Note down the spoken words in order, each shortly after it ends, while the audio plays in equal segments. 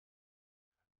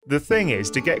the thing is,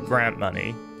 to get grant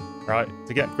money, right?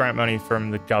 To get grant money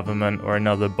from the government or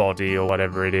another body or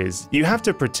whatever it is, you have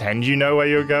to pretend you know where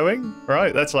you're going,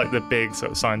 right? That's like the big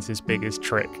sort of scientist's biggest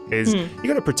trick is you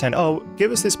got to pretend, oh,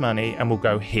 give us this money and we'll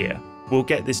go here. We'll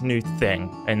get this new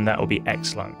thing and that will be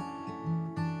excellent.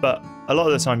 But a lot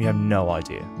of the time you have no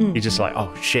idea. You're just like,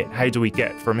 oh shit, how do we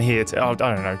get from here to, oh, I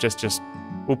don't know, just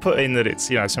we'll put in that it's,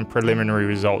 you know, some preliminary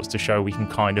results to show we can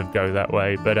kind of go that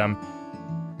way. But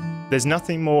there's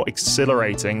nothing more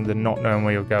exhilarating than not knowing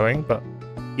where you're going, but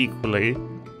equally,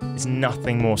 there's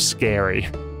nothing more scary.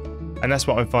 And that's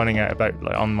what I'm finding out about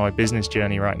like, on my business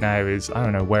journey right now is I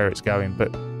don't know where it's going, but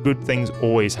good things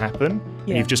always happen.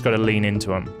 And you've just got to lean into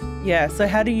them. Yeah, so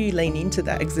how do you lean into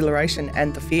that exhilaration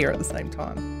and the fear at the same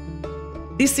time?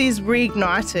 This is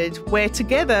Reignited, where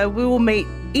together we will meet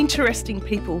interesting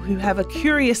people who have a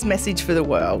curious message for the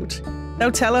world.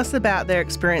 They'll tell us about their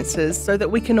experiences so that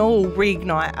we can all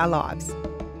reignite our lives.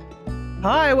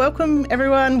 Hi, welcome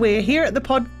everyone. We're here at the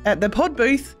pod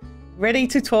booth, ready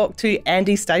to talk to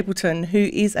Andy Stapleton, who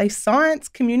is a science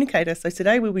communicator. So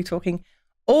today we'll be talking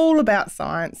all about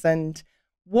science and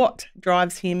what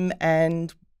drives him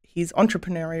and his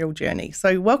entrepreneurial journey.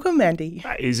 So welcome, Andy.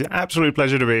 It is an absolute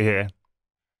pleasure to be here.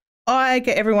 I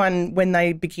get everyone when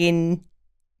they begin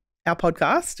our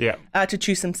podcast to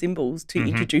choose some symbols to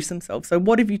introduce themselves. So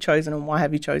what have you chosen and why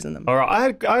have you chosen them? All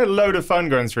right, I had a load of fun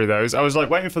going through those. I was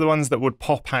like waiting for the ones that would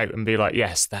pop out and be like,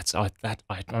 yes,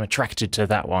 I'm attracted to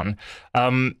that one.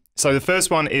 So the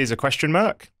first one is a question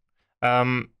mark,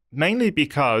 mainly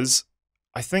because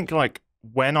I think like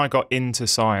when I got into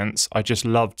science, I just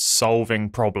loved solving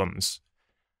problems.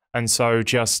 And so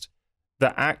just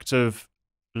the act of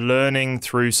learning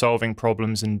through solving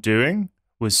problems and doing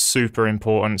was super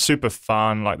important, super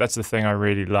fun. Like that's the thing I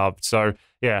really loved. So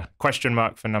yeah, question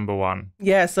mark for number one.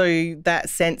 Yeah, so that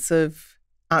sense of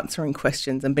answering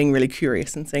questions and being really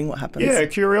curious and seeing what happens. Yeah,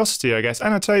 curiosity, I guess.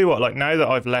 And I tell you what, like now that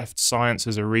I've left science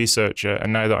as a researcher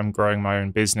and now that I'm growing my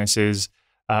own businesses,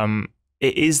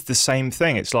 it is the same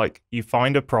thing. It's like you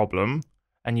find a problem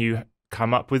and you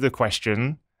come up with a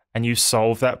question and you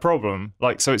solve that problem.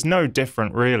 Like, so it's no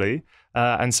different really.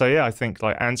 And so, yeah, I think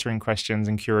like answering questions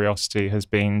and curiosity has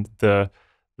been the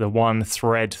one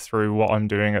thread through what I'm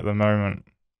doing at the moment.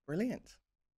 Brilliant.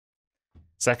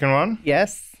 Second one?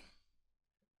 Yes.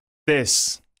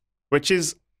 This, which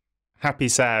is happy,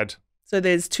 sad. So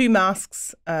there's two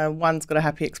masks. One's got a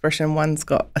happy expression, one's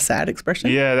got a sad expression.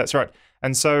 Yeah, that's right.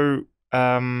 And so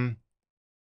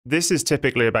this is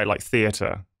typically about like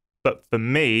theatre. But for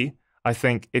me, I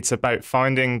think it's about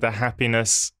finding the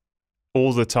happiness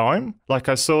all the time. Like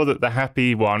I saw that the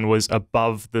happy one was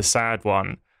above the sad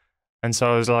one. And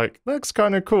so I was like, that's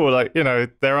kind of cool. Like, you know,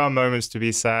 there are moments to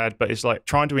be sad, but it's like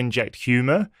trying to inject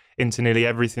humor into nearly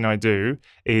everything I do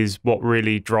is what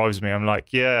really drives me. I'm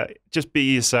like, yeah, just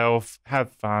be yourself, have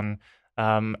fun.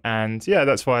 And yeah,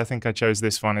 that's why I think I chose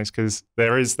this one is because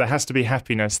there has to be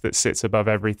happiness that sits above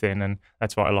everything. And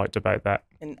that's what I liked about that.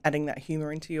 And adding that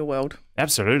humor into your world.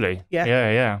 Absolutely. Yeah.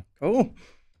 Yeah. Cool.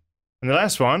 And the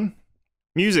last one,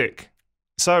 music.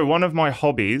 So one of my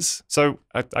hobbies, so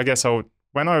I guess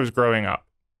when I was growing up,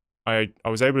 I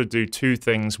was able to do two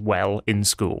things well in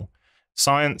school,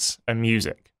 science and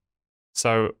music.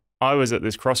 So I was at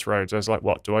this crossroads. I was like,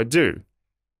 what do I do?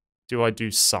 Do I do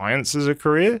science as a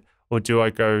career or do I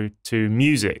go to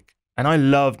music? And I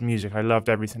loved music. I loved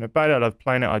everything about it. I loved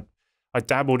playing it. I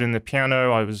dabbled in the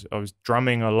piano. I was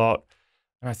drumming a lot.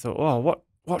 And I thought, oh,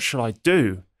 what should I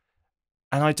do?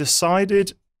 And I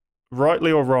decided,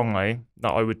 rightly or wrongly,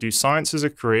 that I would do science as a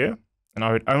career and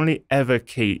I would only ever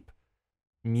keep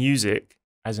music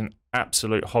as an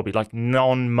absolute hobby, like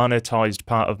non-monetized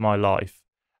part of my life.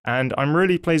 And I'm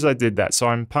really pleased I did that. So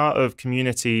I'm part of a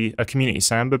community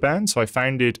samba band. So I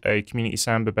founded a community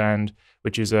samba band,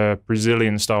 which is a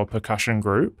Brazilian style percussion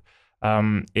group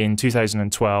in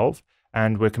 2012.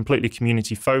 And we're completely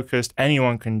community focused.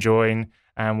 Anyone can join.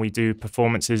 And we do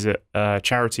performances at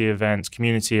charity events,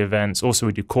 community events. Also,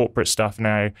 we do corporate stuff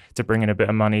now to bring in a bit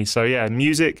of money. So yeah,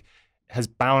 music has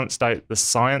balanced out the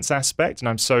science aspect. And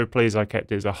I'm so pleased I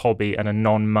kept it as a hobby and a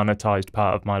non-monetized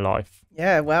part of my life.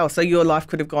 Yeah, wow. So your life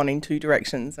could have gone in two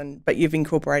directions, but you've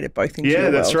incorporated both into your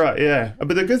world. Yeah, that's right, yeah.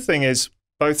 But the good thing is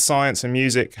both science and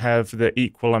music have the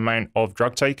equal amount of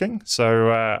drug taking. So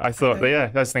I thought, I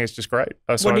think it's just great.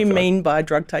 What do you mean by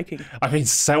drug taking? I mean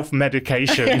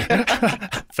self-medication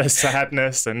for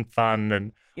sadness and fun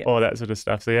and all that sort of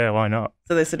stuff. So yeah, why not?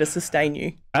 So they sort of sustain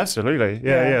you. Absolutely,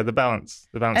 yeah. The balance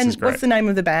is great. And what's the name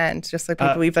of the band, just so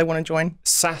people, if they want to join?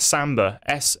 Samba,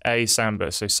 S-A Samba,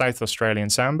 so South Australian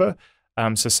Samba.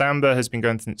 So Samba has been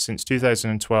going since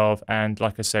 2012, and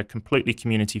like I said, completely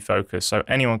community focused. So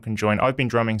anyone can join. I've been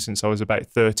drumming since I was about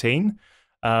 13,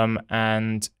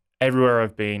 and everywhere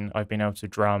I've been able to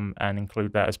drum and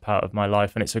include that as part of my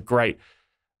life. And it's a great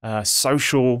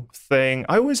social thing.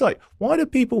 I always like, why do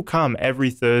people come every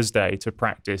Thursday to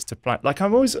practice, to play? Like,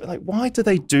 I'm always like, why do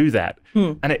they do that?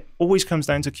 And it always comes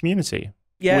down to community.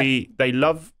 Yeah. They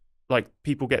love, like,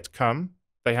 people get to come,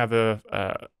 they have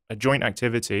a joint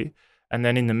activity, and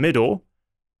then in the middle,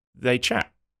 they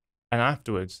chat. And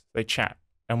afterwards, they chat.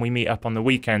 And we meet up on the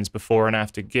weekends before and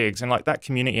after gigs. And like that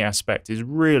community aspect is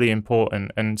really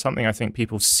important and something I think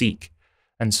people seek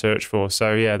and search for.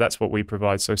 So yeah, that's what we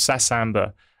provide. So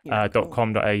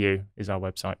sasamba.com.au is our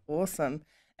website. Awesome.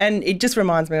 And it just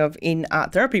reminds me of, in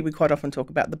art therapy, we quite often talk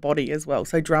about the body as well.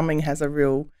 So drumming has a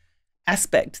real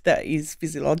aspect that is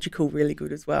physiological, really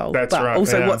good as well. That's but right,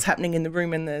 also what's happening in the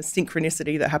room and the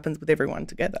synchronicity that happens with everyone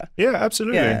together. Yeah,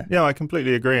 absolutely. Yeah, I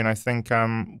completely agree. And I think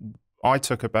I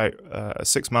took about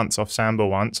 6 months off Samba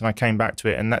once, and I came back to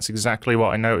it, and that's exactly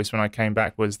what I noticed when I came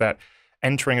back, was that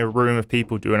entering a room of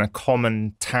people doing a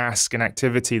common task and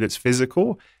activity that's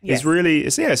physical is really,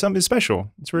 it's something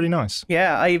special. It's really nice.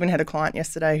 Yeah, I even had a client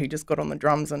yesterday who just got on the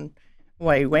drums and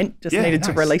away he went, just needed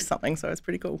to release something, so it's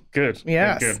pretty cool. Good.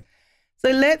 Yes. Good. So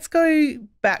let's go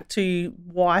back to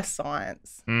why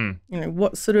science. You know,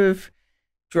 what sort of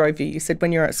drove you? You said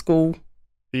when you're at school,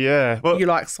 well, you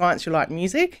like science, you like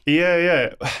music.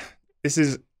 Yeah. This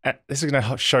is going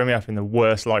to show me up in the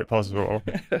worst light possible.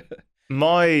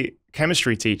 My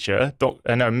chemistry teacher,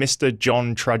 Mr.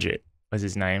 John Trudgett was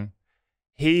his name.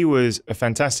 He was a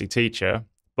fantastic teacher,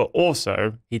 but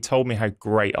also he told me how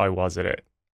great I was at it.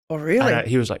 Oh, really? And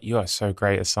he was like, "You are so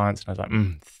great at science." And I was like,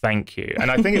 "Thank you."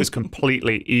 And I think it was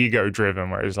completely ego-driven,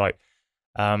 where it was like,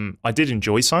 I did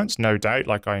enjoy science, no doubt.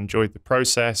 Like, I enjoyed the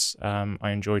process.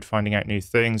 I enjoyed finding out new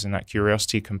things and that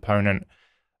curiosity component.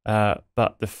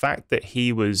 But the fact that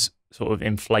he was sort of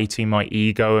inflating my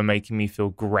ego and making me feel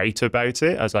great about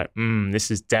it, I was like,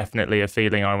 this is definitely a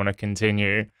feeling I want to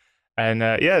continue. And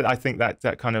I think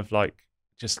that kind of like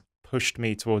just pushed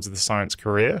me towards the science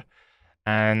career.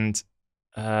 And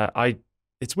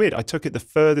it's weird. I took it the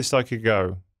furthest I could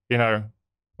go,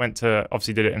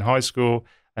 obviously did it in high school,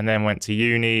 and then went to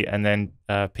uni, and then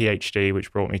PhD,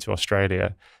 which brought me to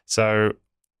Australia. So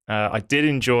I did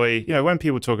enjoy, when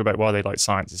people talk about why they like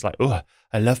science, it's like, oh,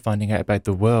 I love finding out about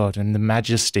the world and the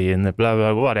majesty and the blah,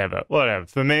 blah, whatever.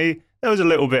 For me, there was a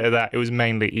little bit of that. It was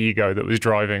mainly ego that was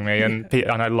driving me, and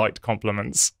I liked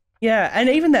compliments. Yeah, and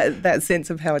even that sense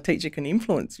of how a teacher can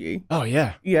influence you. Oh,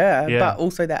 yeah. Yeah, but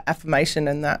also that affirmation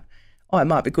and that, I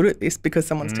might be good at this because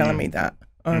someone's telling me that,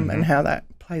 and how that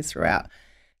plays throughout.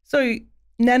 So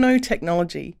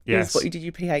nanotechnology is what you did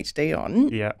your PhD on.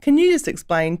 Yeah. Can you just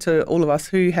explain to all of us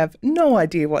who have no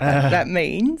idea what that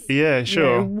means? Yeah,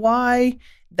 sure. Why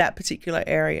that particular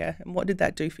area, and what did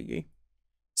that do for you?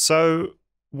 So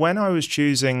when I was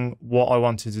choosing what I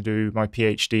wanted to do my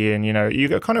PhD in,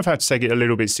 you kind of have to take it a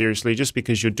little bit seriously just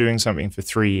because you're doing something for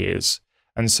 3 years.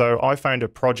 And so I found a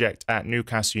project at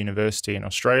Newcastle University in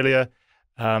Australia,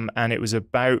 and it was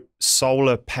about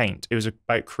solar paint. It was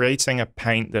about creating a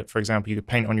paint that, for example, you could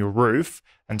paint on your roof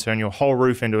and turn your whole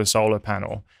roof into a solar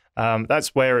panel. That's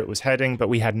where it was heading, but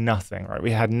we had nothing, right?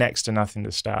 We had next to nothing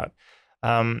to start.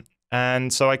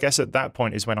 And so I guess at that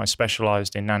point is when I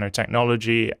specialized in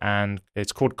nanotechnology, and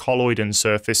it's called colloid and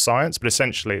surface science, but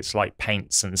essentially it's like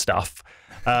paints and stuff.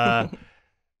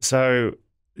 So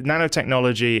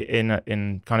nanotechnology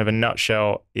in kind of a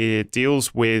nutshell, it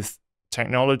deals with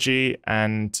technology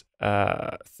and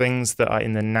things that are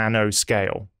in the nano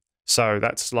scale. So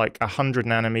that's like 100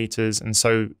 nanometers. And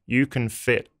so you can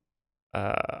fit,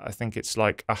 I think it's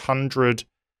like 100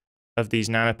 of these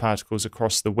nanoparticles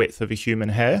across the width of a human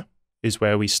hair is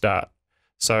where we start.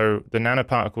 So the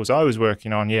nanoparticles I was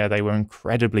working on, they were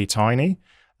incredibly tiny.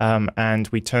 And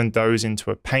we turned those into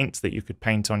a paint that you could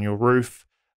paint on your roof.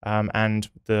 And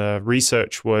the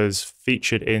research was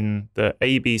featured in the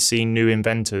ABC New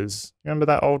Inventors. Remember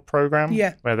that old program?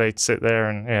 Yeah. Where they'd sit there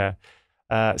and,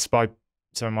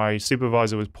 so my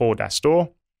supervisor was Paul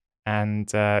Dastor. And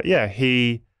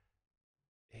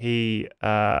he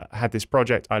had this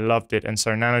project. I loved it. And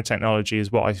so nanotechnology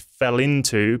is what I fell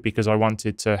into because I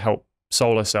wanted to help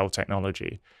solar cell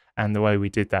technology. And the way we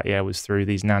did that, was through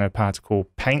these nanoparticle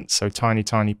paints. So tiny,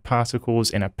 tiny particles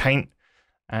in a paint.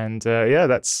 And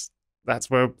that's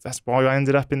why I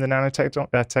ended up in the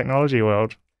nanotechnology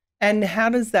world. And how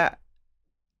does that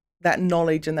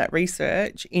knowledge and that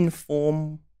research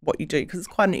inform what you do, because it's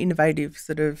quite an innovative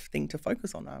sort of thing to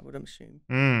focus on, I would assume.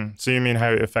 So you mean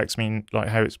how it affects me, like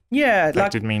how it's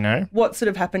affected me now? What sort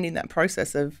of happened in that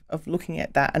process of looking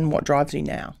at that and what drives you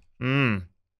now?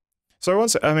 So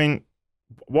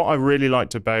what I really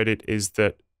liked about it is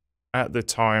that at the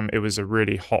time it was a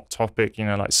really hot topic,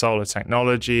 like solar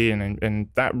technology, and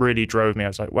that really drove me. I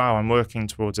was like, wow, I'm working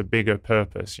towards a bigger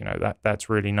purpose. That's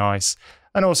really nice.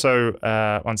 And also,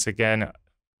 once again,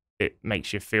 it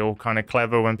makes you feel kind of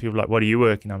clever when people are like, what are you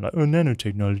working on? I'm like, oh,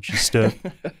 nanotechnology stuff.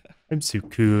 I'm so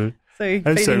cool. So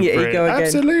feeding your ego again.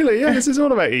 Absolutely, yeah. This is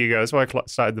all about ego. That's why I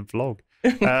started the vlog.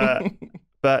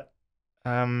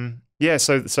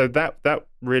 So that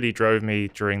really drove me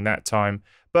during that time.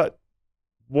 But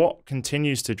what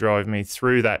continues to drive me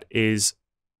through that is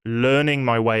learning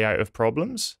my way out of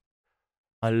problems.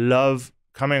 I love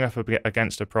coming up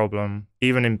against a problem,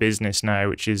 even in business now,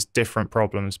 which is different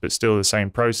problems, but still the same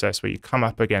process, where you come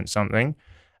up against something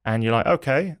and you're like,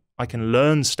 okay, I can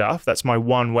learn stuff. That's my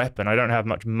one weapon. I don't have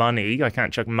much money. I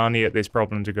can't chuck money at this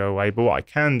problem to go away. But what I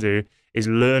can do is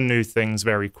learn new things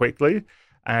very quickly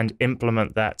and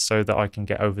implement that so that I can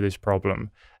get over this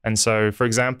problem. And so, for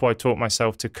example, I taught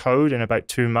myself to code in about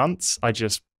 2 months. I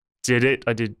just did it.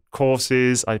 I did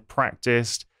courses, I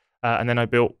practiced, and then I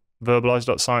built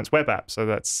Verbalising.Science web app. So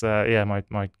that's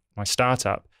my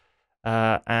startup.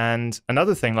 And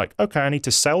another thing, like, okay, I need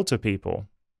to sell to people.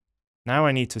 Now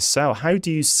I need to sell. How do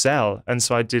you sell? And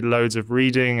so I did loads of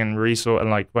reading and research,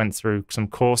 and went through some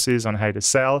courses on how to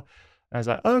sell. And I was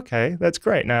like, okay, that's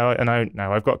great. Now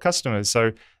I've got customers.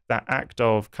 So that act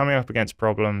of coming up against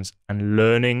problems and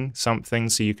learning something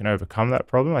so you can overcome that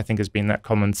problem, I think has been that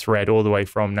common thread all the way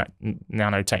from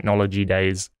nanotechnology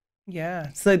days.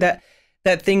 Yeah. So that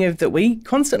thing of that we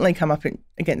constantly come up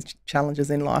against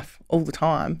challenges in life all the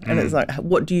time. And it's like,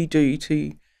 what do you do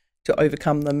to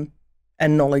overcome them?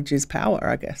 And knowledge is power,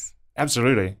 I guess.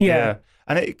 Absolutely. Yeah.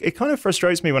 And it kind of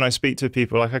frustrates me when I speak to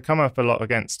people. Like, I come up a lot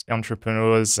against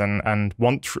entrepreneurs and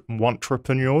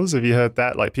wantrepreneurs. Have you heard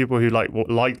that? Like, people who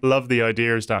love the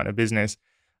idea of starting a business,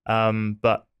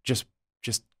 but just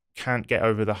can't get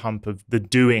over the hump of the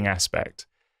doing aspect.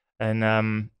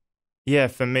 And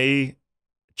for me,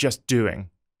 just doing,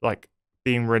 like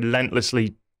being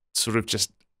relentlessly sort of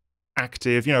just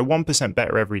active, 1%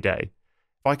 better every day.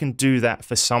 If I can do that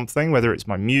for something, whether it's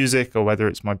my music or whether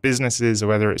it's my businesses or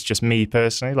whether it's just me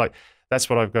personally, like,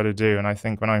 that's what I've got to do. And I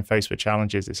think when I'm faced with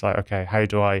challenges, it's like, okay, how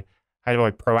do I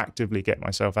proactively get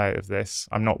myself out of this?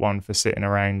 I'm not one for sitting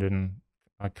around and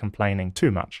complaining too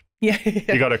much. Yeah.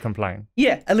 You got to complain.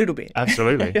 Yeah, a little bit.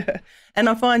 Absolutely. Yeah. And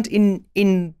I find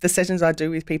in the sessions I do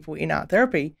with people in art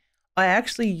therapy, I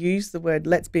actually use the word,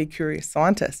 let's be a curious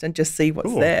scientist and just see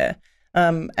what's there.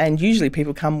 And usually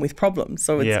people come with problems.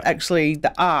 So it's actually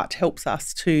the art helps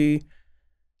us to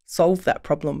solve that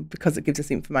problem because it gives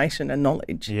us information and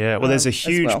knowledge. Yeah, well, there's a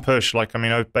huge push. Like,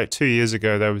 about 2 years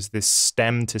ago, there was this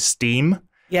STEM to STEAM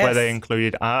where they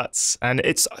included arts. And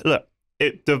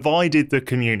it divided the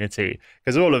community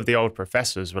because all of the old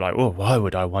professors were like, oh, why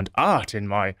would I want art in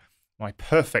my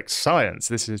perfect science?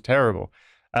 This is terrible.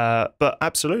 But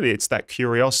absolutely, it's that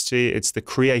curiosity, it's the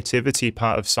creativity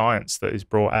part of science that is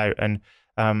brought out. And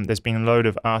there's been a load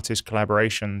of artist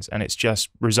collaborations, and it's just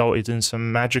resulted in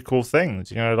some magical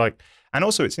things, and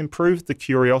also it's improved the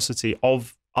curiosity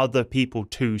of other people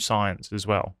to science as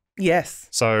well. Yes.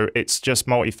 So it's just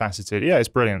multifaceted. Yeah, it's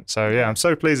brilliant. So yeah, I'm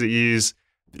so pleased that you use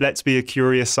let's be a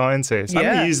curious scientist. I'm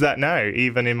going to use that now,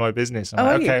 even in my business. I'm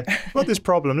like, okay, got this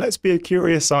problem. Let's be a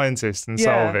curious scientist and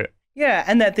solve it. Yeah,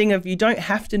 and that thing of you don't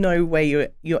have to know where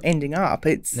you're ending up.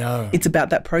 It's about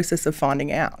that process of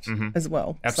finding out as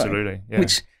well. Absolutely, so,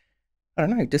 which, I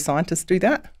don't know, do scientists do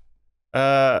that?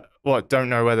 Don't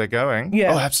know where they're going?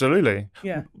 Yeah. Oh, absolutely.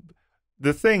 Yeah.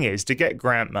 The thing is, to get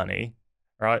grant money,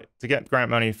 right, to get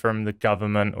grant money from the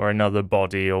government or another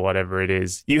body or whatever it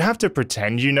is, you have to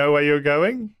pretend you know where you're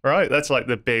going, right? That's like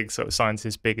the big sort of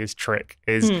scientist's biggest trick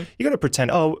is you got to pretend,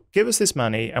 oh, give us this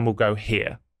money and we'll go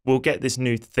here. We'll get this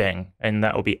new thing and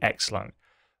that will be excellent.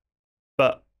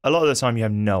 But a lot of the time you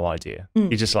have no idea. You're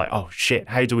just like, oh shit,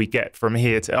 how do we get from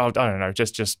here to, I don't know,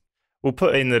 just we'll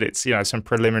put in that it's, some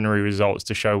preliminary results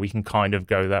to show we can kind of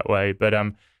go that way. But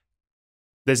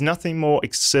there's nothing more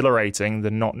exhilarating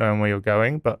than not knowing where you're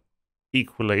going, but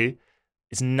equally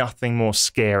it's nothing more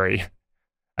scary.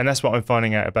 And that's what I'm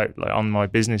finding out about on my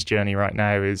business journey right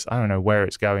now is I don't know where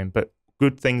it's going, but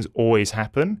good things always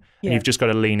happen and you've just got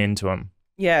to lean into them.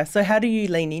 Yeah. So how do you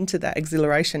lean into that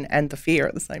exhilaration and the fear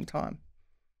at the same time?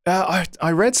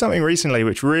 I read something recently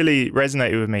which really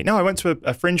resonated with me. No, I went to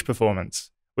a Fringe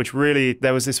performance, which really,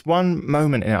 there was this one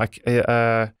moment in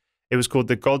it. It was called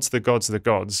The Gods, The Gods, The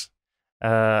Gods.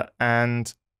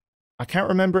 And I can't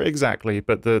remember it exactly,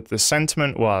 but the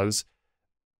sentiment was,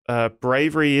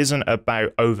 bravery isn't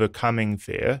about overcoming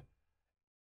fear.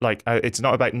 Like, it's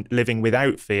not about living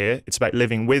without fear. It's about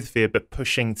living with fear, but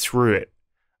pushing through it.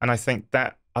 And I think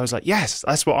that I was like, yes,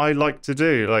 that's what I like to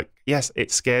do. Like, yes,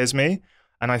 it scares me.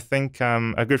 And I think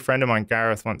a good friend of mine,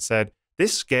 Gareth, once said,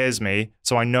 this scares me,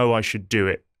 so I know I should do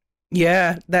it.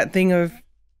 Yeah, that thing of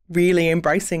really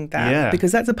embracing that,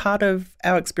 because that's a part of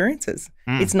our experiences.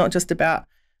 It's not just about,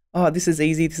 oh, this is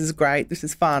easy, this is great, this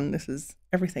is fun, this is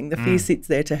everything. The fear sits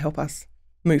there to help us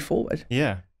move forward.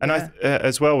 Yeah. And I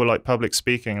as well with like public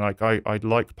speaking, like I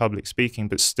like public speaking,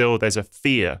 but still there's a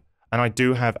fear. And I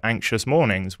do have anxious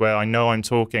mornings where I know I'm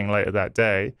talking later that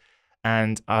day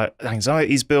and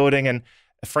anxiety's building, and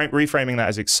reframing that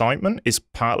as excitement is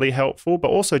partly helpful, but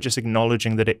also just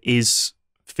acknowledging that it is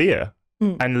fear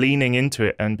and leaning into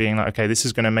it and being like, okay, this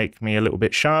is going to make me a little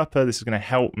bit sharper. This is going to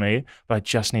help me, but I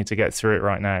just need to get through it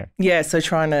right now. Yeah. So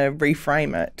trying to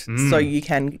reframe it so you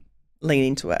can lean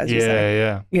into it, as you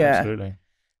say. Yeah, absolutely.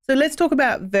 So let's talk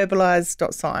about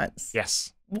Verbalising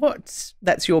Yes.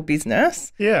 That's your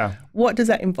business. Yeah. What does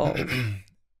that involve?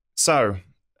 So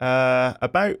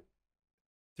about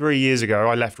 3 years ago,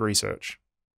 I left research.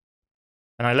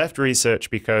 And I left research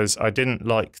because I didn't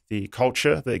like the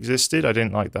culture that existed. I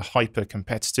didn't like the hyper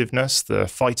competitiveness, the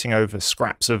fighting over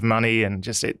scraps of money, and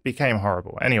just it became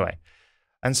horrible. Anyway,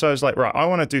 and so I was like, right, I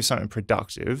want to do something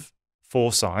productive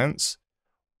for science.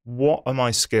 What are my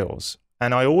skills?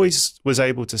 And I always was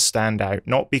able to stand out,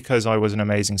 not because I was an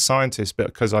amazing scientist, but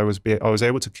because I was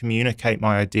able to communicate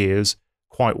my ideas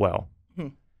quite well.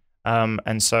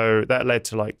 And so that led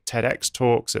to like TEDx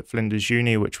talks at Flinders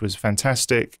Uni, which was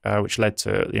fantastic, which led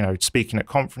to, speaking at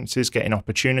conferences, getting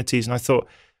opportunities. And I thought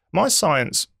my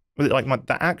science, like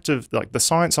the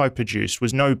science I produced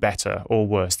was no better or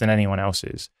worse than anyone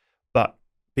else's. But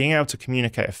being able to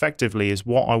communicate effectively is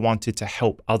what I wanted to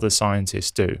help other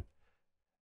scientists do.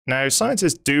 Now,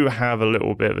 scientists do have a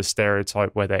little bit of a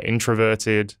stereotype where they're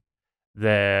introverted,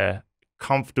 they're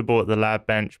comfortable at the lab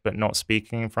bench, but not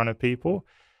speaking in front of people.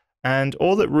 And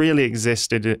all that really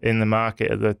existed in the market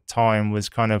at the time was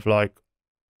kind of like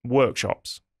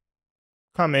workshops.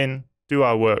 Come in, do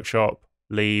our workshop,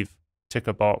 leave, tick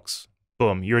a box,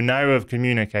 boom, you're now a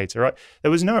communicator, right? There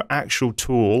was no actual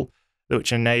tool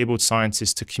which enabled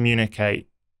scientists to communicate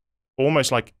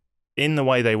almost like in the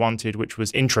way they wanted, which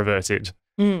was introverted.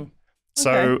 Okay.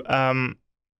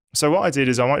 So what I did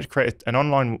is I wanted to create an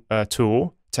online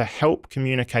tool to help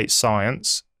communicate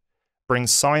science, bring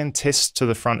scientists to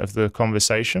the front of the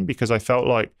conversation, because I felt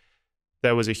like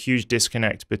there was a huge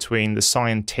disconnect between the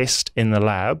scientist in the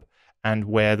lab and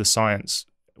where the science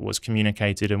was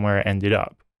communicated and where it ended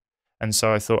up. And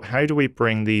so I thought, how do we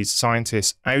bring these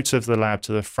scientists out of the lab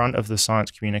to the front of the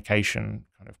science communication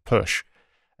kind of push?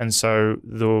 And so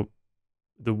the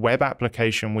web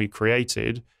application we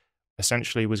created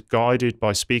essentially was guided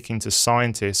by speaking to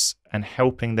scientists and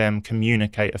helping them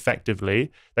communicate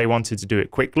effectively. They wanted to do it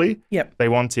quickly. Yep. They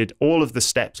wanted all of the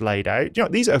steps laid out.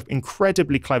 These are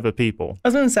incredibly clever people. I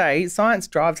was going to say, science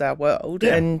drives our world.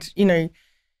 Yeah. And,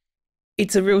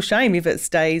 it's a real shame if it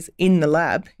stays in the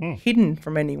lab, hidden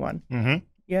from anyone. Mm-hmm.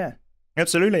 Yeah.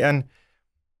 Absolutely. And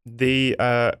the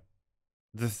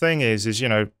thing is,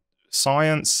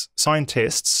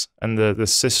 scientists and the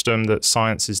system that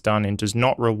science is done in does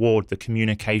not reward the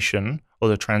communication or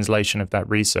the translation of that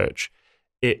research.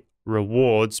 It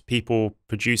rewards people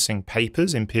producing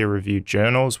papers in peer-reviewed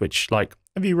journals, which,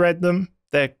 have you read them?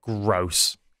 They're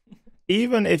gross.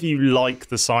 Even if you like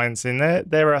the science in there,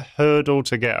 they're a hurdle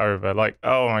to get over.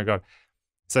 Oh my God.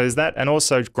 So there's that, and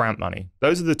also grant money.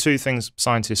 Those are the two things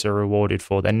scientists are rewarded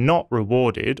for. They're not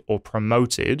rewarded or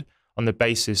promoted on the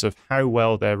basis of how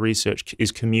well their research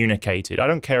is communicated. I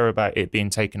don't care about it being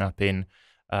taken up in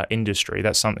industry.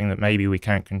 That's something that maybe we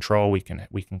can't control. We can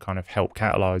kind of help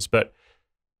catalyze. But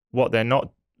what they're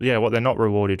not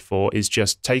rewarded for is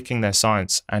just taking their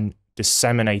science and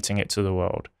disseminating it to the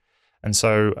world. And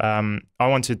so I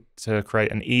wanted to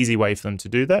create an easy way for them to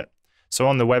do that. So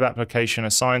on the web application, a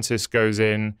scientist goes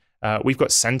in. We've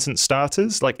got sentence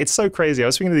starters. It's so crazy. I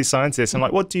was speaking to these scientists. I'm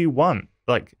like, what do you want?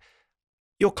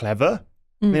 You're clever.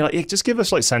 And they're like, yeah, just give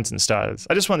us sentence starters.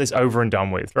 I just want this over and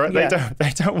done with, right? Yeah. They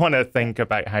don't want to think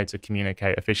about how to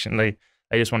communicate efficiently.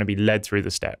 They just want to be led through the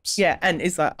steps. Yeah, and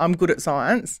it's like, I'm good at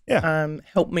science. Yeah.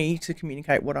 Help me to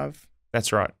communicate what I've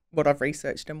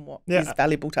researched and what is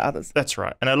valuable to others. That's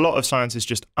right. And a lot of scientists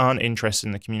just aren't interested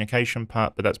in the communication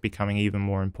part, but that's becoming even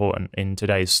more important in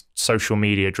today's social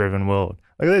media driven world.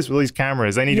 Look at this, with these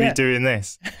cameras, they need to be doing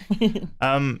this.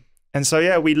 And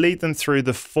so, we lead them through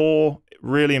the 4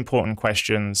 really important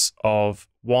questions of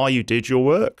why you did your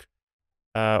work,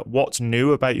 what's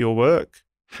new about your work,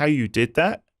 how you did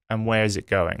that, and where is it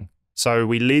going. So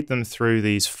we lead them through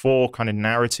these 4 kind of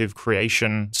narrative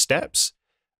creation steps.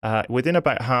 Within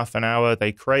about half an hour,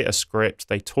 they create a script,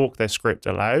 they talk their script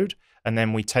aloud, and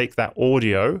then we take that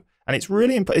audio. And it's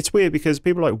really, it's weird because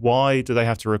people are like, why do they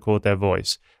have to record their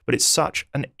voice? But it's such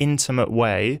an intimate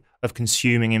way of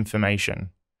consuming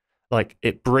information. Like,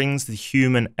 it brings the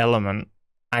human element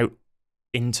out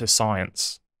into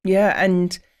science. Yeah,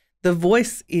 and the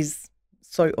voice is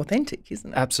so authentic,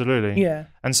 isn't it? Absolutely. Yeah.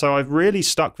 And so I've really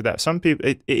stuck with that. Some people,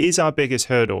 it is our biggest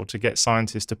hurdle to get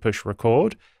scientists to push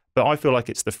record, but I feel like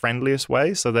it's the friendliest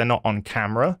way. So they're not on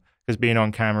camera, because being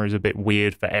on camera is a bit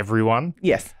weird for everyone.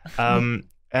 Yes.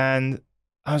 And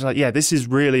I was like, yeah, this is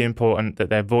really important that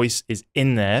their voice is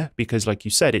in there because, like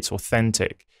you said, it's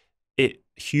authentic. It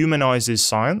humanizes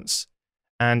science,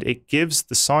 and it gives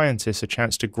the scientists a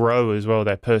chance to grow as well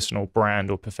their personal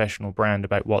brand or professional brand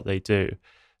about what they do.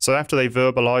 So after they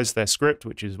verbalize their script,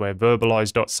 which is where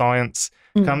verbalize.science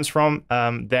comes from,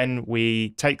 then we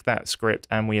take that script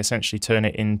and we essentially turn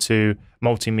it into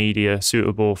multimedia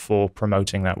suitable for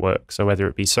promoting that work. So whether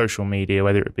it be social media,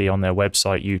 whether it be on their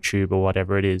website, YouTube, or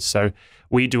whatever it is. So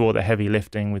we do all the heavy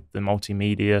lifting with the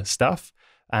multimedia stuff,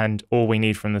 and all we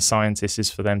need from the scientists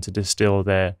is for them to distill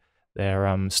their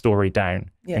story down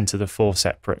into the 4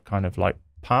 separate kind of like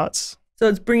parts. So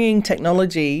it's bringing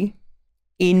technology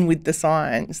in with the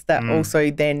science that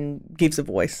also then gives a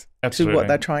voice to what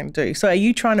they're trying to do. So are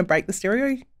you trying to break the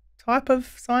stereotype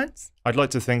of science? I'd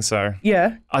like to think so.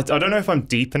 Yeah. I don't know if I'm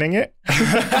deepening it.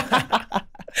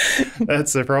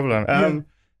 That's the problem.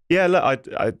 Yeah, look,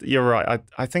 you're right.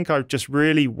 I think I just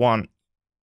really want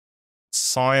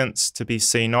science to be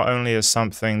seen not only as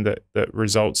something that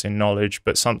results in knowledge,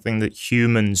 but something that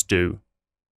humans do.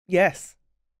 Yes.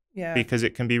 Yeah. Because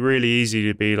it can be really easy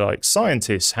to be like,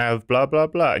 scientists have blah, blah,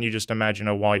 blah. And you just imagine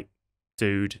a white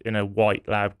dude in a white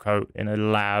lab coat in a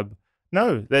lab.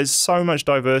 No, there's so much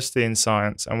diversity in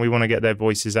science, and we want to get their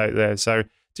voices out there. So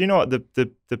do you know what?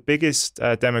 The biggest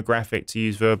demographic to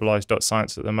use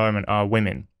verbalize.science at the moment are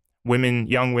women.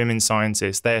 Young women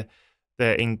scientists. They're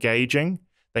engaging.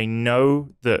 They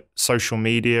know that social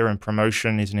media and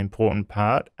promotion is an important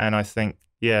part. And I think,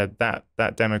 yeah, that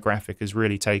demographic has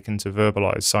really taken to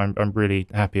verbalize. So I'm really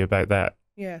happy about that.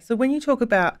 Yeah. So when you talk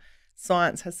about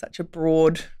science has such a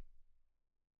broad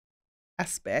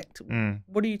aspect,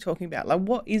 what are you talking about? Like,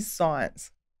 what is science?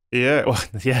 Yeah. Well,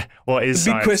 yeah. What is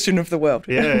the science? Big question of the world.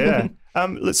 Yeah.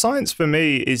 Look, science for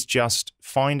me is just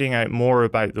finding out more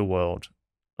about the world,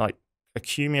 like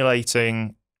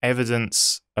accumulating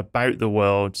evidence about the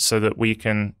world so that we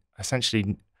can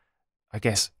essentially, I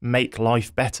guess, make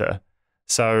life better.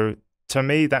 So to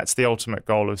me, that's the ultimate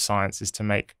goal of science, is to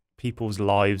make people's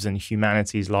lives and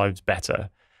humanity's lives better.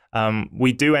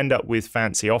 We do end up with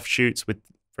fancy offshoots with,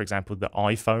 for example, the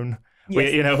iPhone.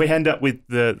 Yes. We end up with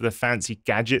the fancy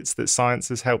gadgets that science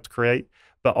has helped create.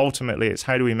 But ultimately, it's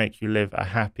how do we make you live a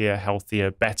happier,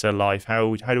 healthier, better life?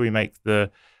 How do we make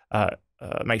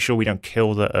make sure we don't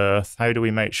kill the earth? How do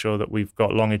we make sure that we've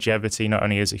got longevity, not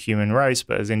only as a human race,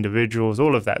 but as individuals,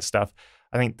 all of that stuff.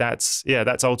 I think that's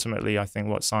ultimately, I think,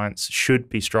 what science should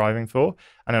be striving for.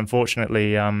 And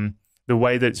unfortunately, the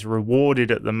way that it's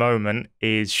rewarded at the moment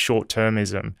is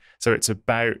short-termism. So it's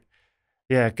about,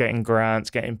 getting grants,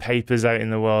 getting papers out in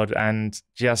the world. And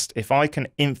just, if I can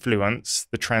influence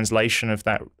the translation of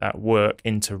that work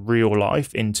into real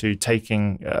life, into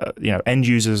taking, end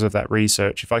users of that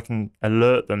research, if I can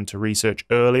alert them to research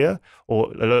earlier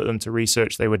or alert them to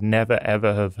research they would never,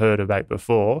 ever have heard about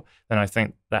before, then I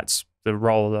think that's the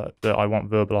role that I want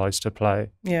Verbalize to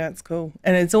play. Yeah, it's cool.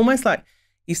 And it's almost like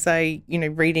you say,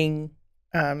 reading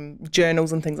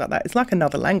journals and things like that. It's like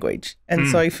another language. And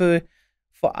so for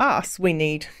us, we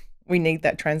need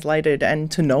that translated and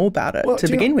to know about it to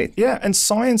begin with. Yeah, and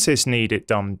scientists need it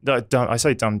dumbed. I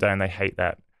say dumbed down, they hate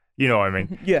that. You know what I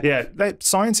mean? Yeah.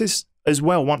 Scientists as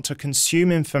well want to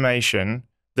consume information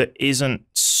that isn't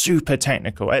super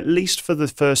technical, at least for the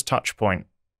first touch point.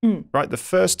 Right? The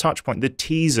first touch point, the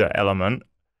teaser element,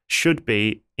 should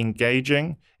be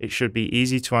engaging, it should be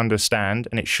easy to understand,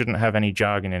 and it shouldn't have any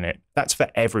jargon in it. That's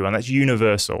for everyone. That's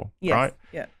universal, right?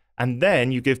 Yeah. And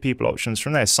then you give people options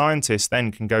from there. Scientists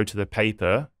then can go to the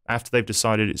paper after they've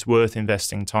decided it's worth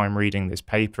investing time reading this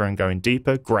paper and going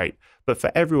deeper, great. But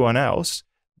for everyone else,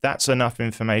 that's enough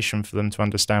information for them to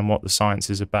understand what the science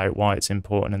is about, why it's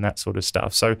important, and that sort of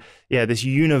stuff. So yeah, this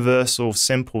universal,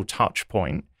 simple touch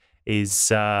point is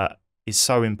so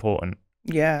important.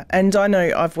 Yeah, and I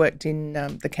know I've worked in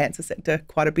the cancer sector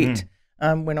quite a bit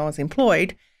when I was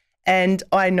employed, And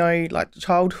I know, like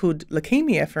childhood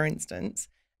leukemia, for instance,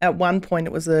 at one point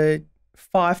it was a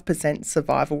 5%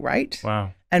 survival rate.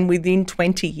 Wow. And within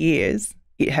 20 years,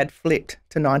 it had flipped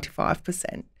to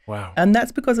 95%. Wow. And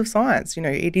that's because of science. You know,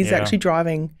 it is actually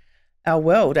driving our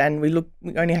world. And we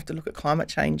only have to look at climate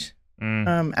change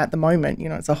at the moment. You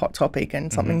know, it's a hot topic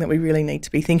and something that we really need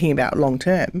to be thinking about long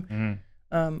term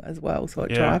as well. So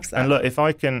it drives that. And look, if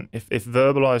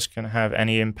Verbalize can have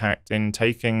any impact in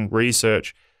taking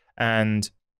research and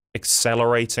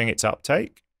accelerating its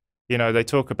uptake, you know, they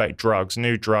talk about drugs.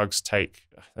 New drugs take,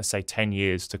 let's say, 10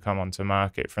 years to come onto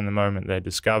market from the moment they're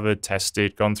discovered,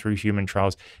 tested, gone through human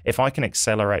trials. If I can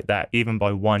accelerate that even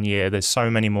by 1 year, there's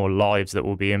so many more lives that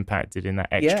will be impacted in that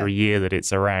extra year that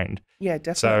it's around. Yeah,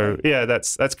 definitely. So, yeah,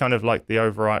 that's kind of like the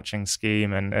overarching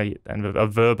scheme and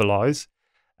Verbalize.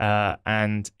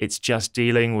 And it's just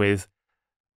dealing with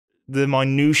the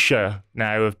minutiae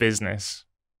now of business,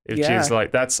 which is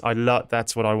like, that's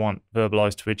what I want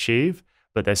Verbalize to achieve.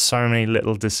 But there's so many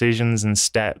little decisions and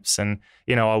steps, and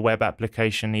you know, our web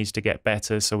application needs to get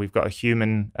better. So we've got a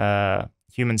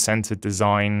human-centered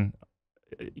design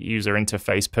user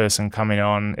interface person coming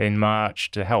on in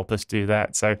March to help us do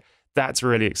that. So that's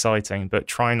really exciting. But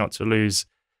try not to lose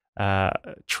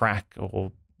track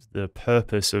or the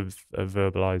purpose of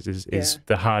Verbalize is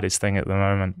the hardest thing at the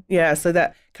moment. Yeah. So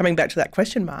that coming back to that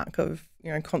question mark of, you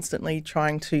know, constantly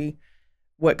trying to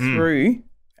work through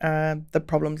the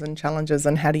problems and challenges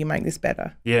and how do you make this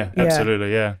better? Yeah,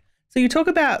 absolutely, yeah. So you talk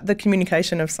about the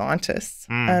communication of scientists.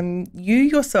 You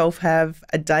yourself have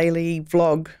a daily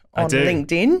vlog on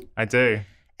LinkedIn. I do.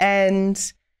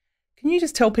 And can you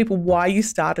just tell people why you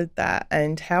started that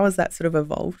and how has that sort of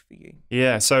evolved for you?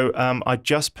 Yeah, so I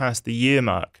just passed the year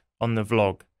mark on the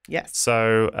vlog. Yes.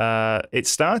 So it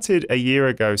started a year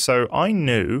ago. So I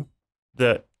knew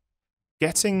that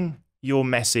getting your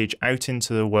message out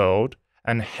into the world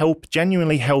and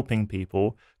genuinely helping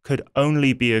people could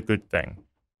only be a good thing.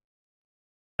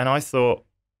 And I thought,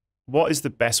 what is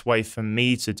the best way for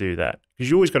me to do that?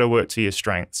 Because you always got to work to your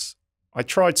strengths. I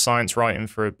tried science writing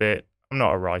for a bit. I'm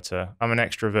not a writer. I'm an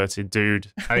extroverted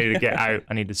dude. I need to get out.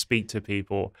 I need to speak to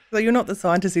people. So you're not the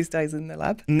scientist who stays in the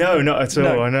lab? No, not at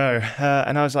all. I know.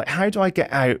 And I was like, how do I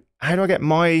get out? How do I get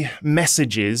my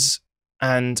messages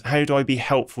and how do I be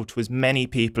helpful to as many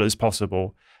people as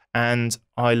possible? And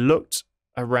I looked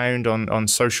around on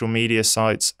social media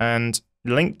sites, and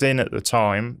LinkedIn at the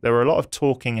time, there were a lot of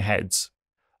talking heads,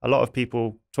 a lot of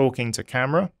people talking to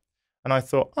camera. And I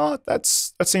thought, that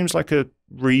seems like a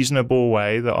reasonable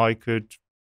way that I could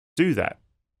do that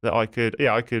I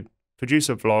could produce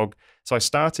a vlog. So I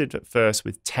started at first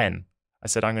with 10. I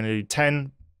said, I'm going to do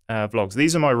 10 vlogs.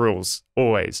 These are my rules,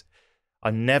 always.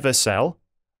 I never sell.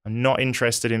 I'm not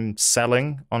interested in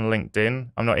selling on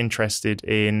LinkedIn. I'm not interested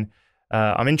in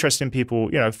I'm interested in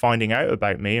people, you know, finding out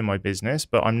about me and my business,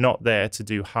 but I'm not there to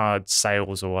do hard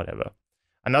sales or whatever.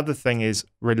 Another thing is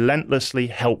relentlessly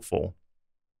helpful.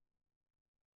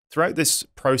 Throughout this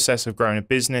process of growing a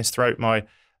business, throughout my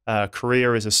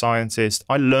career as a scientist,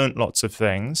 I learned lots of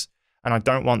things, and I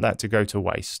don't want that to go to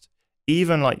waste.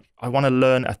 Even like I want to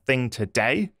learn a thing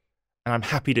today, and I'm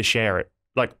happy to share it.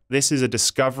 Like this is a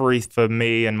discovery for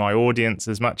me and my audience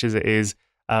as much as it is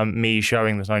me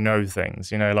showing that I know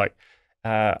things, you know, like.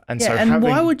 And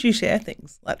why would you share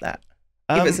things like that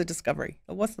if it's a discovery?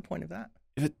 Or what's the point of that?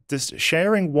 Just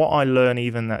sharing what I learn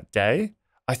even that day,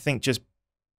 I think just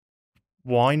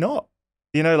why not?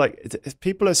 You know, like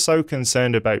people are so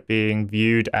concerned about being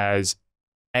viewed as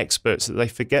experts that they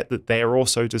forget that they're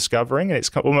also discovering. And it's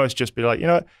almost just be like, you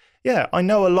know, yeah, I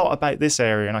know a lot about this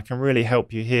area and I can really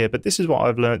help you here, but this is what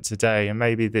I've learned today. And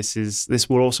maybe this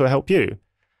will also help you.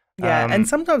 Yeah. And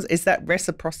sometimes it's that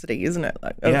reciprocity, isn't it?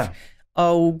 Like,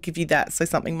 I'll give you that so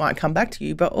something might come back to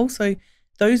you, but also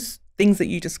those things that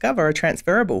you discover are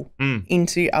transferable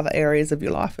into other areas of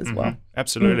your life as well.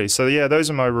 Absolutely. So yeah, those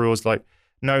are my rules, like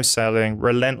no selling,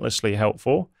 relentlessly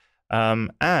helpful.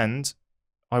 And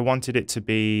I wanted it to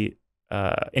be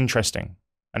interesting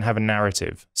and have a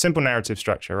narrative, simple narrative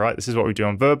structure, right? This is what we do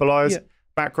on Verbalize,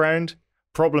 background,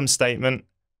 problem statement,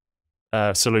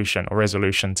 solution or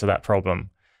resolution to that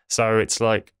problem. So it's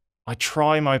like, I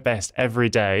try my best every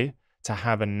day to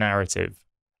have a narrative.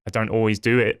 I don't always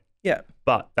do it. Yeah.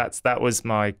 But that was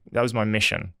my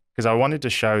mission, because I wanted to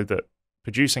show that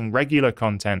producing regular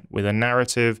content with a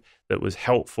narrative that was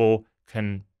helpful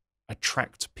can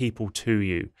attract people to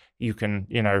you. You can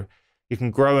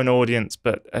grow an audience,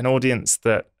 but an audience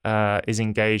that is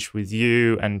engaged with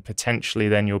you and potentially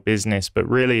then your business. But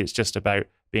really, it's just about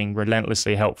being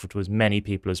relentlessly helpful to as many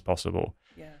people as possible.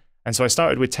 Yeah. And so I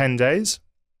started with 10 days.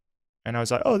 And I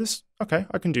was like, oh, okay,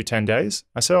 I can do 10 days.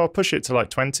 I said, I'll push it to like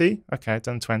 20. Okay, I've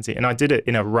done 20. And I did it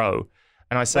in a row.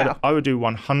 And I said, Wow. I would do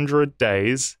 100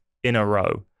 days in a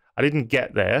row. I didn't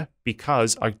get there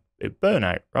because it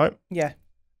burnout, right? Yeah.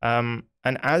 And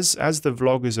as the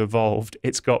vlog has evolved,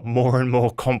 it's got more and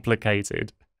more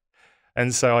complicated.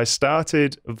 And so I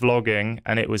started vlogging,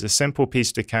 and it was a simple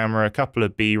piece to camera, a couple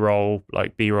of B-roll,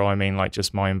 like B-roll, I mean like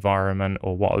just my environment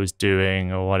or what I was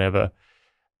doing or whatever.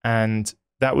 And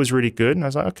that was really good. And I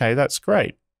was like, okay, that's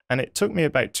great. And it took me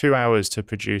about 2 hours to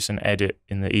produce and edit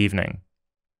in the evening.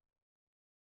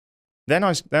 Then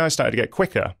I started to get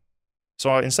quicker.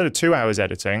 So instead of 2 hours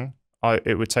editing,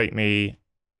 it would take me,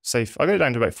 say, I got it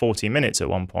down to about 40 minutes at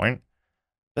one point.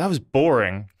 But that was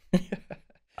boring.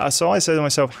 So I said to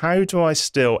myself, how do I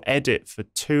still edit for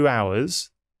 2 hours?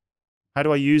 How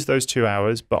do I use those 2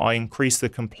 hours, but I increase the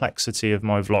complexity of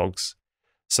my vlogs?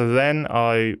 So then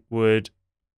I would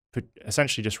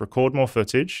essentially just record more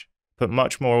footage, put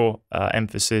much more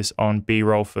emphasis on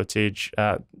B-roll footage,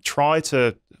 try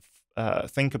to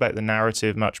think about the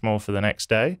narrative much more for the next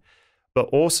day. But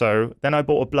also, then I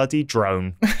bought a bloody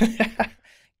drone.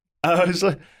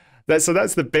 So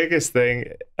that's the biggest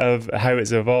thing of how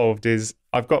it's evolved is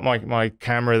I've got my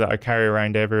camera that I carry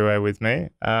around everywhere with me.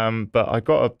 But I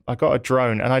got a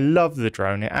drone, and I love the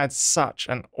drone. It adds such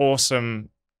an awesome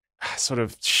sort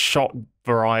of shot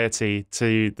variety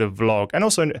to the vlog. And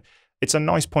also, it's a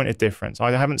nice point of difference.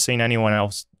 I haven't seen anyone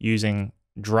else using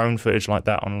drone footage like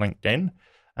that on LinkedIn.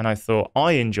 And I thought,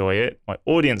 I enjoy it. My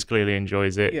audience clearly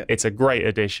enjoys it. Yeah. It's a great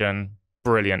addition.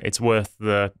 Brilliant. It's worth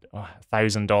the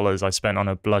 $1,000 I spent on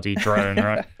a bloody drone,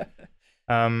 right?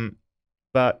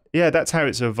 But yeah, that's how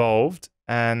it's evolved.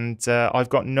 And I've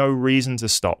got no reason to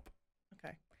stop.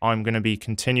 Okay. I'm going to be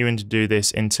continuing to do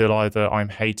this until either I'm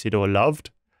hated or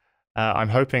loved. I'm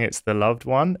hoping it's the loved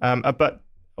one. But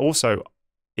also,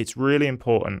 it's really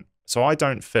important. So I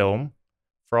don't film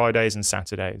Fridays and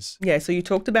Saturdays. Yeah, so you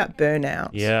talked about burnout.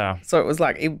 Yeah. So it was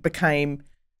like it became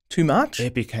too much?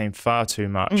 It became far too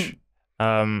much.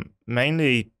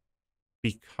 Mainly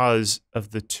because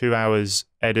of the 2 hours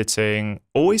editing,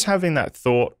 always having that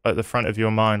thought at the front of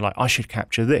your mind, like, I should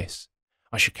capture this.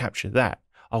 I should capture that.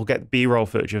 I'll get B-roll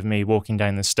footage of me walking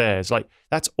down the stairs. Like,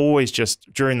 that's always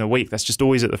just during the week. That's just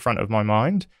always at the front of my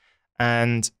mind.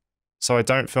 And so I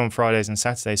don't film Fridays and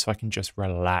Saturdays so I can just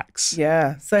relax.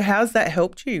 Yeah. So how's that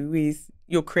helped you with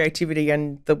your creativity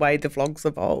and the way the vlogs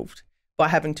evolved by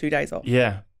having 2 days off?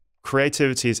 Yeah.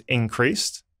 Creativity has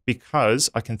increased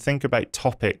because I can think about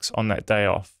topics on that day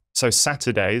off. So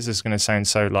Saturdays is going to sound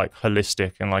so like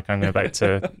holistic and like I'm about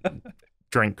to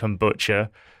drink kombucha,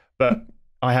 but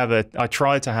I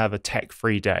try to have a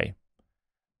tech-free day.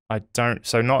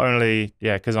 So not only,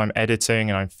 because I'm editing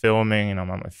and I'm filming and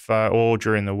I'm on my phone all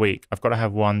during the week, I've got to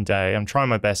have one day. I'm trying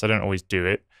my best. I don't always do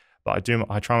it, but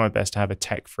I try my best to have a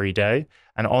tech-free day.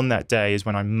 And on that day is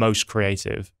when I'm most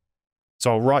creative.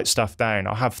 So I'll write stuff down.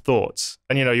 I'll have thoughts.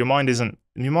 And, your mind isn't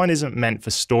meant for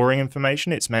storing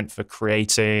information. It's meant for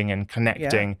creating and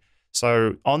connecting. Yeah.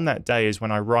 So on that day is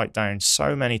when I write down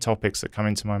so many topics that come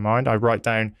into my mind. I write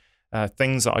down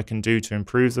things that I can do to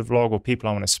improve the vlog or people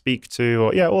I want to speak to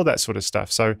or all that sort of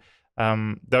stuff. So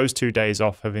those 2 days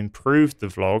off have improved the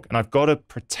vlog, and I've got to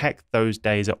protect those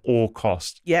days at all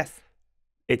costs. Yes.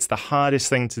 It's the hardest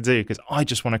thing to do because I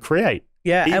just want to create.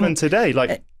 Yeah. Even today,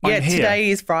 like I'm here. Today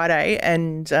is Friday,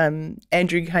 and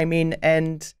Andrew came in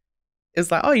and it was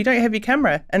like, oh, you don't have your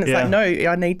camera. And it's like, no,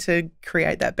 I need to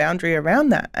create that boundary around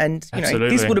that. And,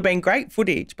 this would have been great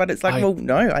footage, but it's like, well,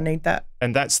 no, I need that.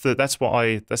 And that's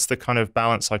the kind of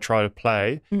balance I try to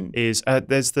play is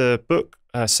there's the book,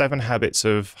 7 Habits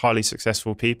of Highly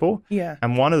Successful People. Yeah.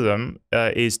 And one of them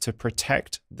is to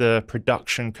protect the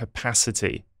production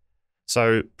capacity.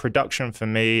 So production for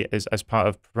me is as part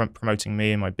of promoting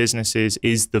me and my businesses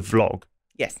is the vlog.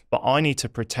 Yes. But I need to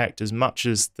protect as much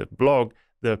as the blog,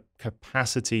 the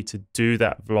capacity to do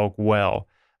that vlog well.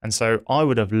 And so I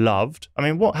would have loved,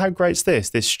 how great's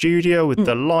this? This studio with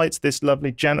the lights, this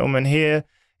lovely gentleman here,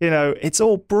 it's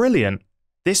all brilliant.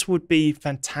 This would be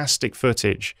fantastic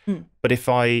footage. But if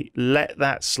I let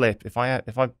that slip, if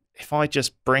I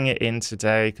just bring it in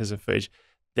today because of footage,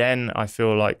 then I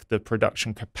feel like the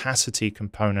production capacity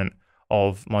component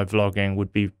of my vlogging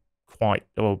would be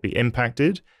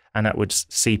impacted. And that would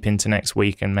seep into next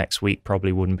week, and next week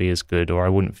probably wouldn't be as good, or I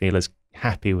wouldn't feel as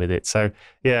happy with it. So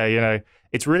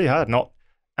it's really hard.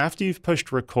 After you've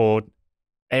pushed record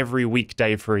every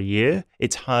weekday for a year,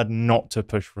 it's hard not to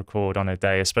push record on a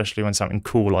day, especially when something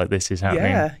cool like this is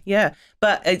happening. Yeah.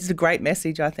 But it's a great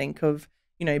message, I think, of,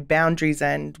 you know, boundaries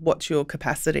and what's your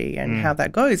capacity and how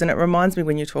that goes. And it reminds me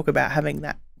when you talk about having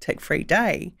that tech-free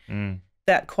day,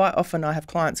 that quite often I have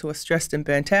clients who are stressed and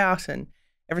burnt out and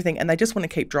everything, and they just want to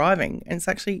keep driving. And it's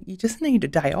actually, you just need a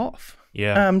day off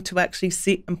to actually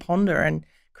sit and ponder. And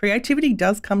creativity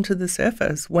does come to the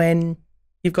surface when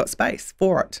you've got space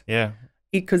for it. Yeah.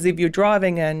 Because if you're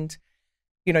driving and,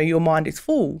 you know, your mind is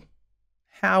full,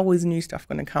 how is new stuff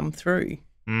going to come through?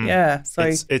 Yeah.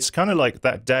 So it's kind of like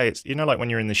that day. It's, you know, like when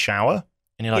you're in the shower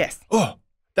and you're like, oh,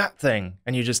 that thing.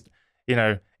 And you just, you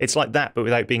know, it's like that, but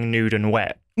without being nude and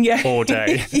wet all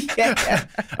day.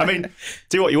 I mean,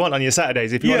 do what you want on your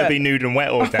Saturdays. If you want to be nude and wet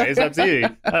all day, it's up to you.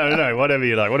 I don't know, whatever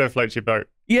you like, whatever floats your boat.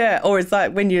 Yeah. Or it's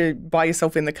like when you're by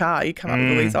yourself in the car, you come up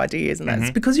with all these ideas, and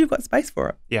that's because you've got space for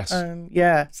it. Yes.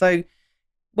 Yeah. So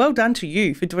well done to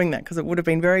you for doing that, because it would have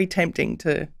been very tempting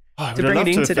to bring it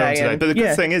in today. But the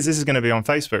good thing is, this is going to be on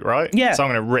Facebook, right? Yeah. So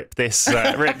I'm going to rip this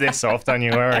off. Don't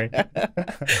you worry.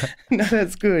 No,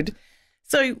 that's good.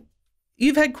 So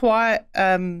you've had quite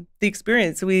the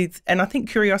experience with, and I think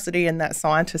curiosity and that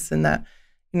scientist and that,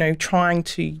 you know, trying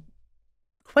to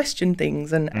question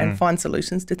things and find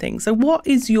solutions to things. So what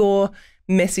is your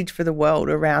message for the world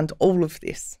around all of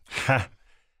this?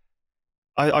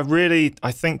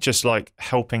 I think just like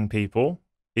helping people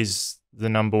is the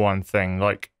number one thing.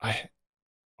 Like I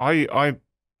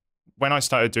when I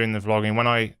started doing the vlogging, when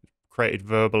I created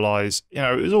Verbalize, you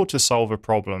know, it was all to solve a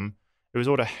problem. It was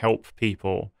all to help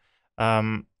people.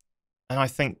 And I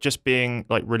think just being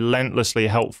like relentlessly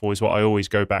helpful is what I always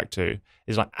go back to.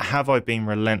 Is like, have I been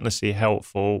relentlessly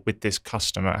helpful with this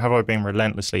customer? Have I been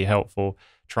relentlessly helpful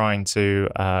trying to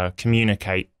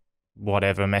communicate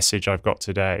whatever message I've got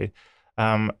today?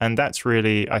 And that's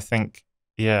really, I think,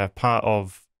 part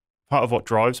of what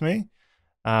drives me.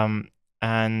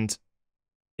 And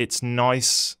it's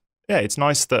nice. Yeah, it's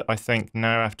nice that I think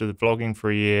now, after the vlogging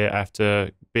for a year,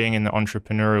 after being in the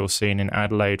entrepreneurial scene in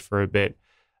Adelaide for a bit,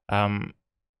 the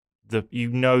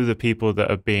people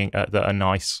that are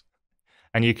nice,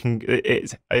 and you can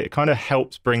it kind of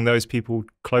helps bring those people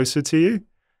closer to you.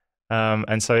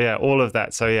 And so all of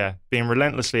that. So being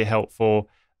relentlessly helpful.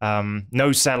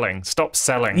 No selling, stop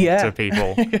selling to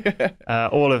people,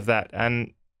 all of that.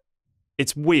 And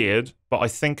it's weird, but I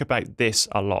think about this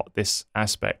a lot, this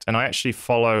aspect. And I actually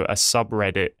follow a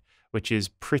subreddit, which is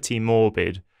pretty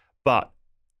morbid, but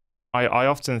I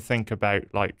often think about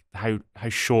like how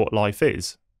short life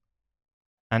is.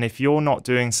 And if you're not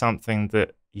doing something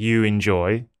that you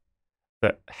enjoy,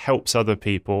 that helps other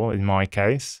people, in my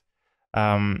case,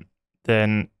 then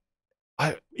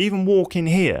even walking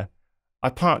here, I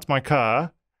parked my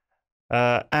car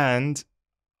and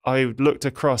I looked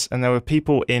across, and there were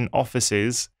people in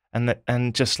offices,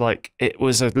 and just like it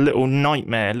was a little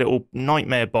nightmare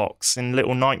box in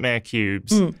little nightmare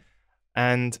cubes.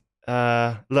 And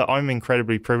look, I'm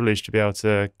incredibly privileged to be able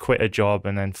to quit a job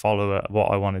and then follow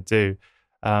what I want to do.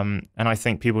 And I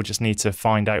think people just need to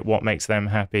find out what makes them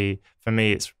happy. For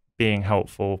me, it's being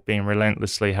helpful, being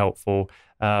relentlessly helpful,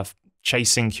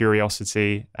 chasing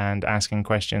curiosity and asking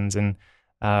questions. And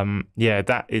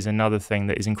that is another thing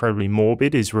that is incredibly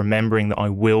morbid, is remembering that I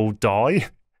will die.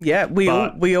 Yeah, we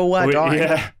all are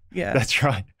dying. Yeah, that's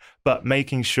right. But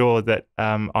making sure that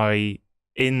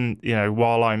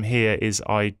while I'm here, is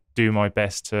I do my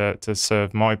best to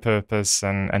serve my purpose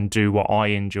and do what I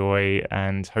enjoy,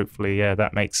 and hopefully,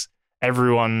 that makes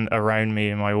everyone around me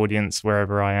in my audience,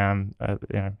 wherever I am,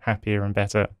 happier and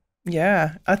better.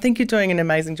 Yeah, I think you're doing an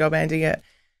amazing job, Andy.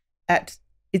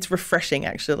 It's refreshing,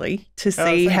 actually, to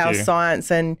see how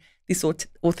science and this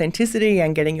authenticity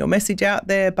and getting your message out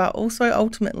there, but also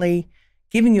ultimately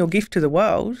giving your gift to the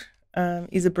world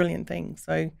is a brilliant thing.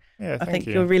 So I think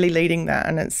you're really leading that,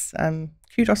 and it's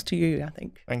kudos to you, I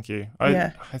think. Thank you.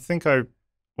 I think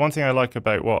one thing I like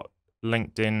about what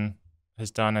LinkedIn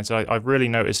has done is I've really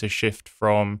noticed a shift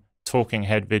from talking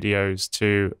head videos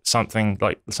to something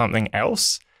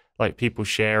else. Like people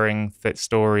sharing that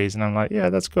stories, and I'm like, yeah,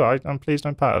 that's cool. I'm pleased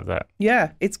I'm part of that.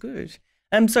 Yeah, it's good.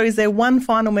 So is there one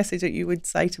final message that you would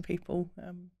say to people?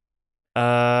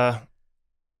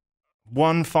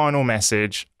 One final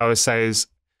message I would say is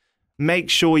make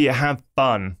sure you have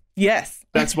fun. Yes.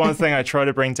 That's one thing I try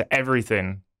to bring to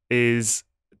everything, is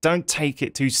don't take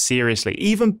it too seriously.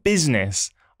 Even business.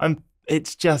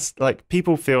 It's just like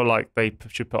people feel like they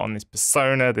should put on this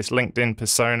persona, this LinkedIn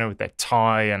persona with their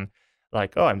tie and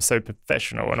like, oh, I'm so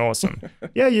professional and awesome.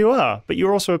 Yeah, you are, but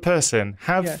you're also a person.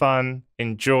 Have fun,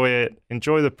 enjoy it,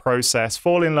 enjoy the process,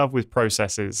 fall in love with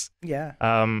processes. Yeah.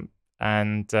 I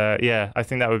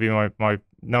think that would be my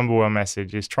number one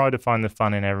message, is try to find the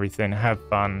fun in everything. Have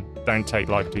fun. Don't take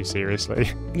life too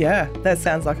seriously. Yeah, that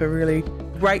sounds like a really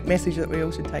great message that we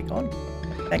all should take on.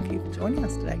 Thank you for joining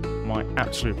us today. My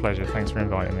absolute pleasure. Thanks for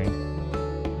inviting me.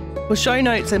 For show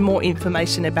notes and more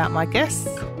information about my guests,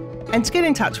 and to get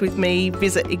in touch with me,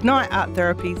 visit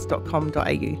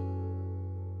ignitearttherapies.com.au.